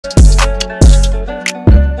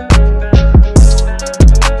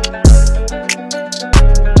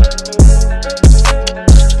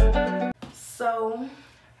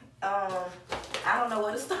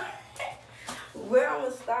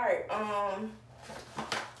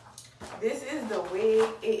This is the wig.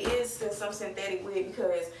 It is some synthetic wig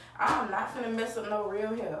because I'm not finna mess up no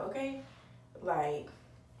real hair, okay? Like,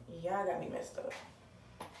 y'all got me messed up.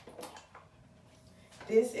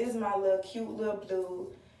 This is my little cute little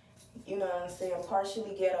blue, you know what I'm saying,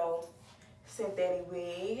 partially ghetto synthetic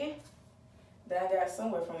wig that I got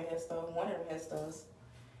somewhere from a hair store, one of them hair stores.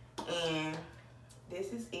 And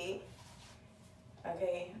this is it.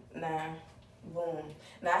 Okay, now, boom.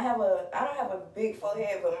 Now I don't have a big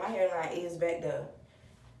forehead, but my hairline is back there.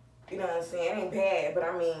 You know what I'm saying? It ain't bad, but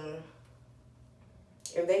I mean,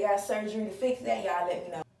 if they got surgery to fix that, y'all let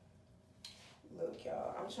me know. Look,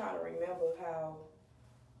 y'all, I'm trying to remember how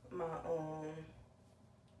my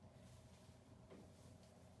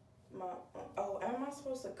oh, am I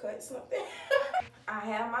supposed to cut something? I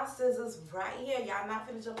have my scissors right here. Y'all not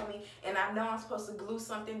finna jump on me. And I know I'm supposed to glue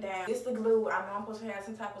something down. It's the glue. I know I'm supposed to have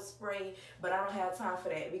some type of spray, but I don't have time for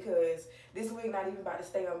that because this wig not even about to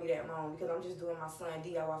stay on me that long because I'm just doing my son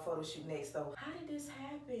DIY photo shoot next. So how did this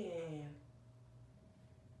happen?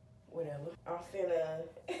 Whatever. I'm finna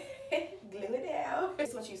glue it down. This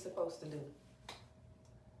is what you're supposed to do.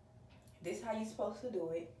 This is how you're supposed to do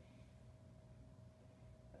it.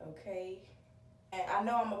 Okay. And I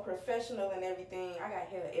know I'm a professional and everything. I got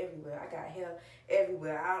hair everywhere. I got hair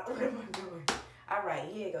everywhere. What am I doing? All right,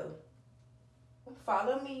 here you go.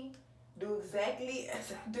 Follow me. Do exactly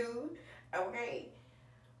as I do. Okay.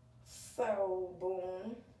 So,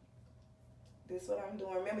 boom. This is what I'm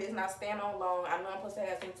doing. Remember, it's not stand on long. I know I'm supposed to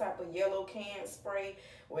have some type of yellow can spray,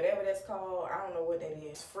 whatever that's called. I don't know what that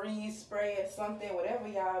is. Freeze spray or something, whatever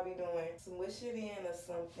y'all be doing. Smush it in or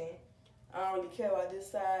something. I don't really care about this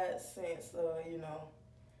side since, you know,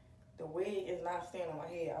 the wig is not staying on my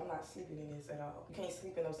head. I'm not sleeping in this at all. You can't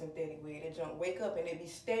sleep in no synthetic wig. That junk wake up and it be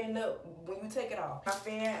standing up when you take it off. My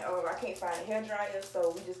fan, I can't find a hair dryer,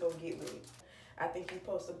 so we just gonna get with it. I think you're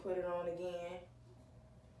supposed to put it on again.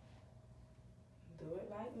 Do it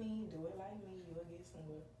like me. Do it like me. You'll get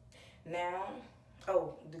somewhere. Now,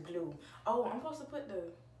 oh, the glue. Oh, I'm supposed to put the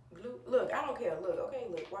glue. Look, I don't care. Look, okay,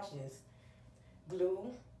 look, watch this.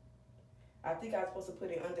 Glue. I think I was supposed to put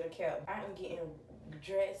it under the cap. I am getting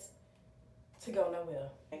dressed to go nowhere.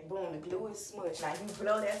 Like, boom, the glue is smushed. Now, you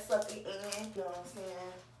blow that sucker in. You know what I'm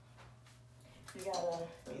saying? You gotta,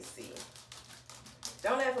 let me see.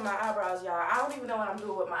 Don't laugh at my eyebrows, y'all. I don't even know what I'm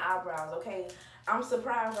doing with my eyebrows, okay? I'm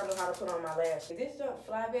surprised I know how to put on my lashes. If this don't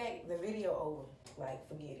fly back, the video over. Like,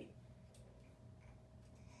 forget it.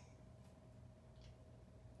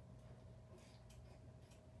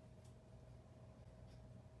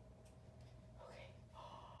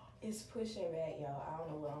 It's pushing back, y'all. I don't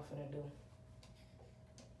know what I'm finna do.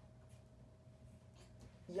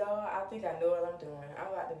 Y'all, I think I know what I'm doing.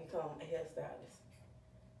 I'm about to become a hairstylist.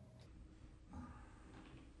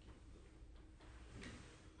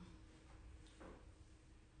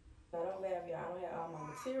 Now, don't laugh, y'all. I don't have all my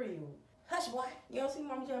material. Hush, boy. You don't see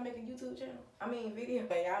Mama trying to make a YouTube channel? I mean, video.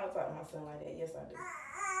 But y'all don't talk to my son like that. Yes, I do.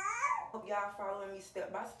 Hope y'all following me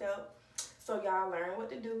step by step so y'all learn what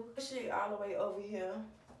to do. Push it all the way over here.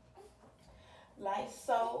 Like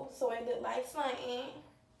so it look like something.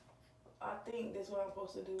 I think that's what I'm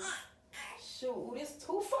supposed to do. Shoot, this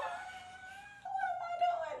too far. What am I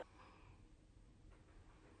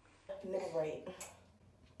doing? Nipple braid.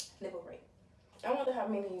 Nipple braid. I wonder how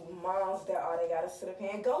many moms there are. They gotta sit up here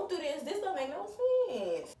and go through this. This don't make no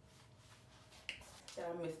sense. Did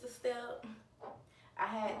I miss the step? I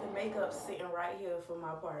had the makeup sitting right here for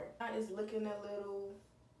my part. It's looking a little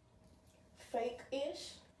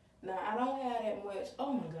fake-ish. Now, I don't have that much.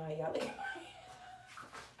 Oh my God, y'all, look at my hair.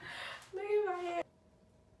 Look at my hair.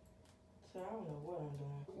 So I don't know what I'm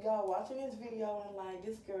doing. Y'all watching this video and like,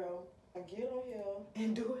 this girl, I get on here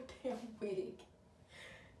and do a damn wig.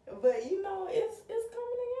 But you know, it's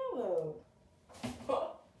coming together.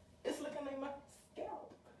 It's looking like my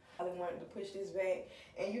scalp. I wanted to push this back.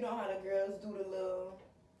 And you know how the girls do the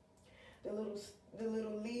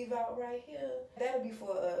little leave out right here? That'll be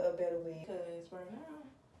for a better wig.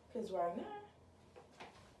 Cause right now,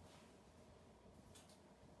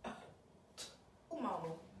 who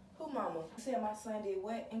mama? You said my son did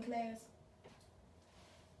what in class?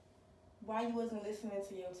 Why you wasn't listening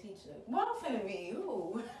to your teacher? Well, I'm finna be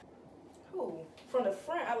who? Who? From the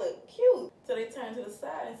front, I look cute. So they turn to the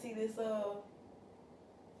side and see this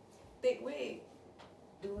thick wig.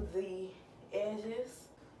 Do the edges.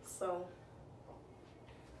 So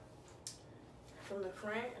from the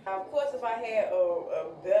front. Now, of course, if I had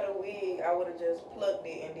a better wig, I would have just plucked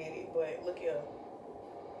it and did it. But look here.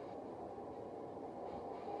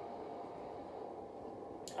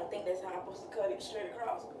 I think that's how I'm supposed to cut it straight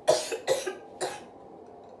across.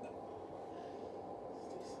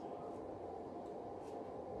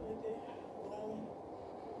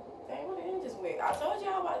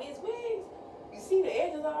 these wigs. You see the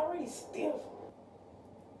edges are already stiff.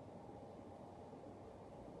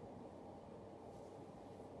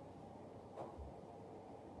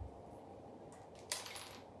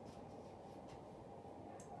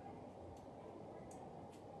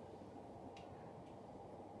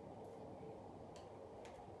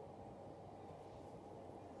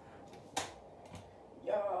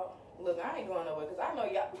 Y'all, look, I ain't going nowhere because I know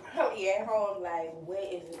y'all probably at home like, what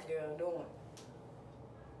is this girl doing?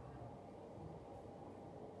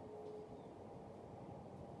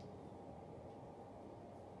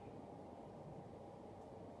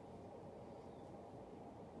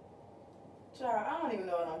 Child, I don't even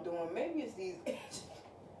know what I'm doing. Maybe it's these edges.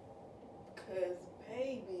 Because,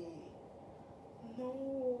 baby, no,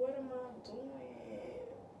 what am I doing?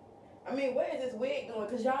 I mean, what is this wig doing?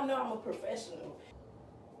 Because y'all know I'm a professional.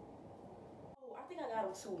 Oh, I think I got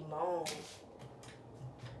them too long.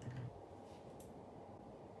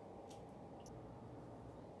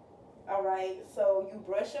 All right, so you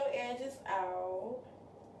brush your edges out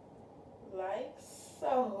like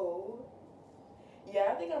so.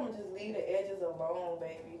 Yeah, I think I'm gonna just leave the edges alone,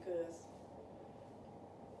 baby, cause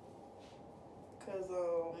I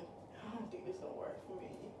don't think this gonna work for me.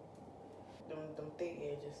 Them thick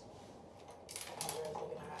edges. My girl's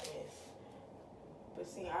looking a hot mess. But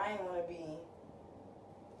see, I ain't wanna be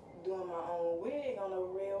doing my own wig on no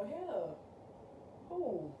real hair.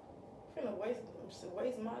 Ooh, finna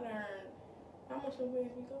waste my darn. How much of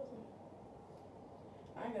wigs we go to?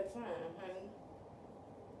 I ain't got time, honey.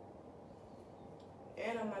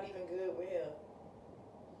 And I'm not even good with hair.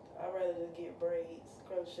 I'd rather just get braids,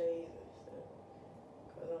 crochets, and stuff.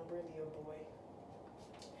 Because I'm really a boy.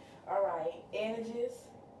 Alright, edges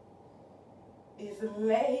is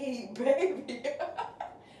laid, baby.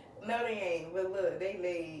 No, they ain't. But look, they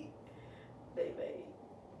laid. They laid.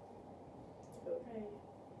 Okay.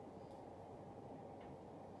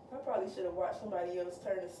 I probably should have watched somebody else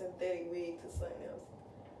turn a synthetic wig to something else.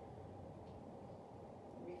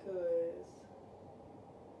 Because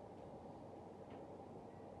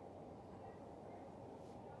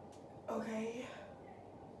okay.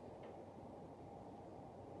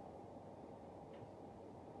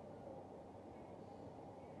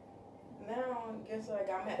 Now, guess what I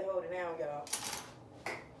got? I'm gonna have to hold it down, y'all.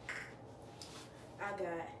 I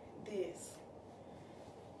got this.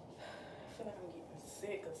 I feel like I'm getting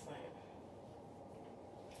sick or something.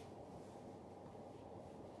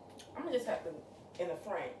 I'm gonna just have to, in the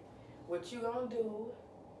front, what you gonna do,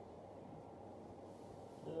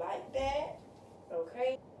 like that,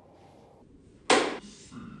 okay?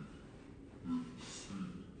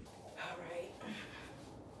 Alright.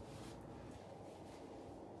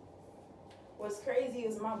 What's crazy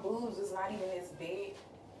is my boobs is not even this big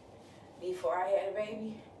before I had a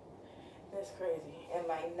baby. That's crazy. And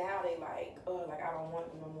like now they like, oh, like I don't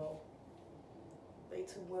want them no more. They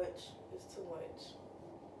too much. It's too much.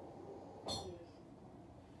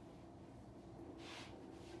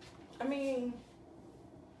 I mean,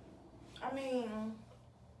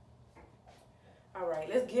 all right,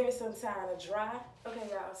 let's give it some time to dry. Okay,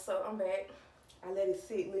 y'all, so I'm back. I let it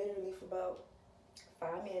sit literally for about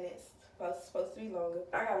 5 minutes. It's supposed to be longer.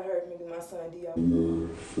 I gotta hurry me do my son DR.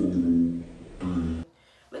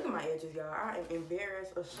 Look at my edges, y'all. I am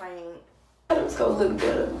embarrassed, ashamed. It's gonna look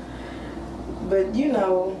better. But you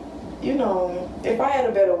know, if I had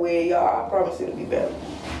a better wig, y'all, I promise it'll be better.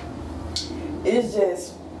 It's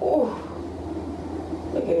just, ooh,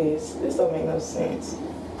 look at this. This don't make no sense.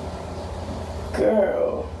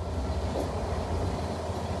 Girl.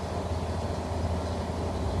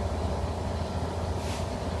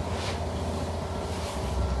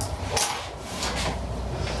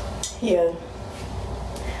 Yeah.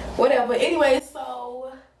 Whatever. Anyway,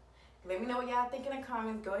 so let me know what y'all think in the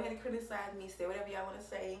comments. Go ahead and criticize me. Say whatever y'all want to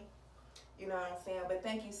say. You know what I'm saying? But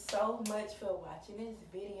thank you so much for watching this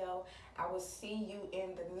video. I will see you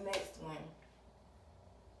in the next one.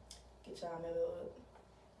 Get y'all another look.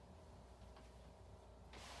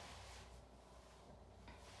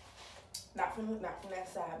 Not from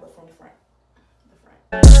that side, but from the front.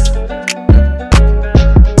 The front.